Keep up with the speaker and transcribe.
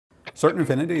Certain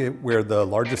Affinity, we're the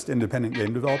largest independent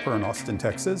game developer in Austin,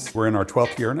 Texas. We're in our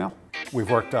 12th year now. We've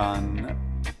worked on,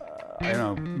 I don't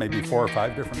know, maybe 4 or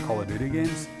 5 different Call of Duty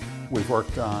games. We've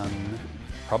worked on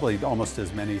probably almost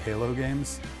as many Halo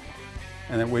games.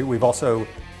 And then we've also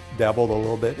dabbled a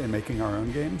little bit in making our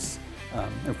own games.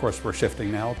 Of course, we're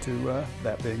shifting now to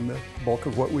that being the bulk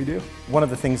of what we do. One of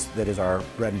the things that is our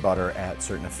bread and butter at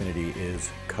Certain Affinity is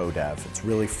co-dev. It's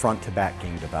really front-to-back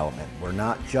game development. We're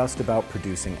not just about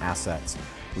producing assets.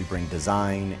 We bring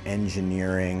design,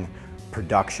 engineering,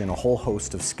 production, a whole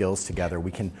host of skills together.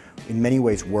 We can, in many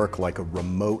ways, work like a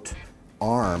remote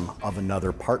arm of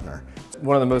another partner.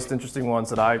 One of the most interesting ones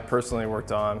that I personally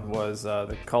worked on was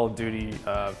the Call of Duty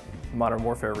Modern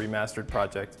Warfare Remastered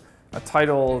project. A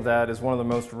title that is one of the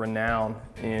most renowned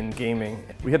in gaming.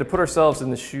 We had to put ourselves in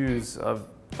the shoes of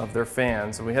their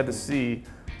fans, and we had to see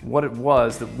what it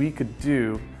was that we could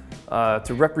do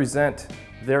to represent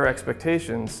their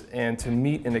expectations and to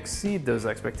meet and exceed those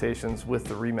expectations with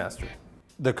the remaster.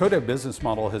 The co-dev business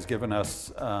model has given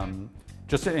us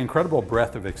just an incredible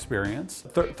breadth of experience.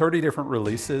 30 different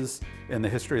releases in the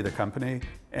history of the company,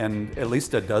 and at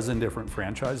least a dozen different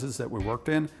franchises that we worked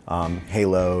in.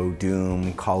 Halo,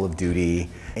 Doom, Call of Duty,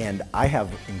 and I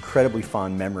have incredibly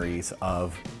fond memories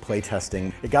of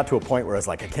playtesting. It got to a point where I was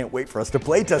like, I can't wait for us to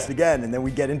playtest again, and then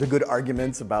we get into good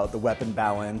arguments about the weapon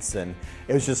balance, and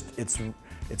it was just, it's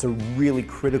a really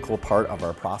critical part of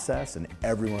our process, and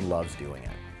everyone loves doing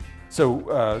it.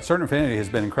 So Certain Affinity has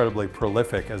been incredibly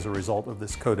prolific as a result of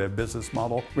this co-dev business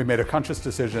model. We made a conscious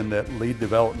decision that lead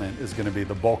development is going to be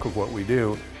the bulk of what we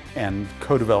do, and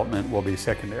co-development will be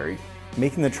secondary.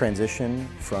 Making the transition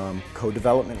from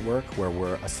co-development work, where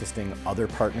we're assisting other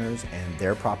partners and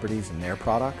their properties and their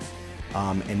products,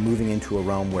 and moving into a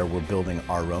realm where we're building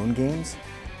our own games,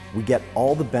 we get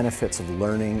all the benefits of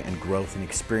learning and growth and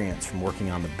experience from working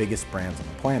on the biggest brands on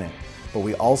the planet. But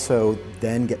we also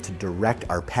then get to direct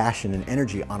our passion and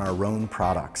energy on our own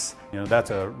products. You know,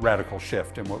 that's a radical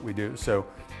shift in what we do. So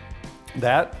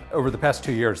that, over the past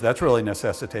 2 years, that's really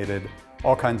necessitated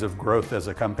all kinds of growth as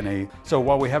a company. So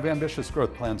while we have ambitious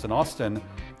growth plans in Austin,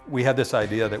 we had this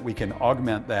idea that we can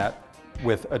augment that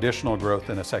with additional growth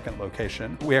in a second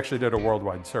location. We actually did a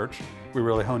worldwide search. We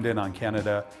really honed in on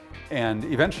Canada, and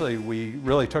eventually we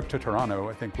really took to Toronto.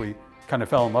 I think we kind of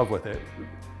fell in love with it.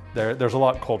 There's a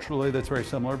lot culturally that's very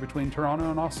similar between Toronto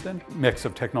and Austin. Mix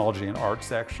of technology and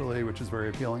arts, actually, which is very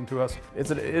appealing to us. It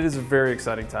is a very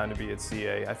exciting time to be at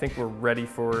CA. I think we're ready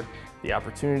for the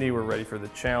opportunity, we're ready for the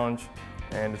challenge,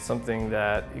 and it's something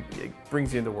that it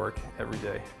brings you into work every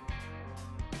day.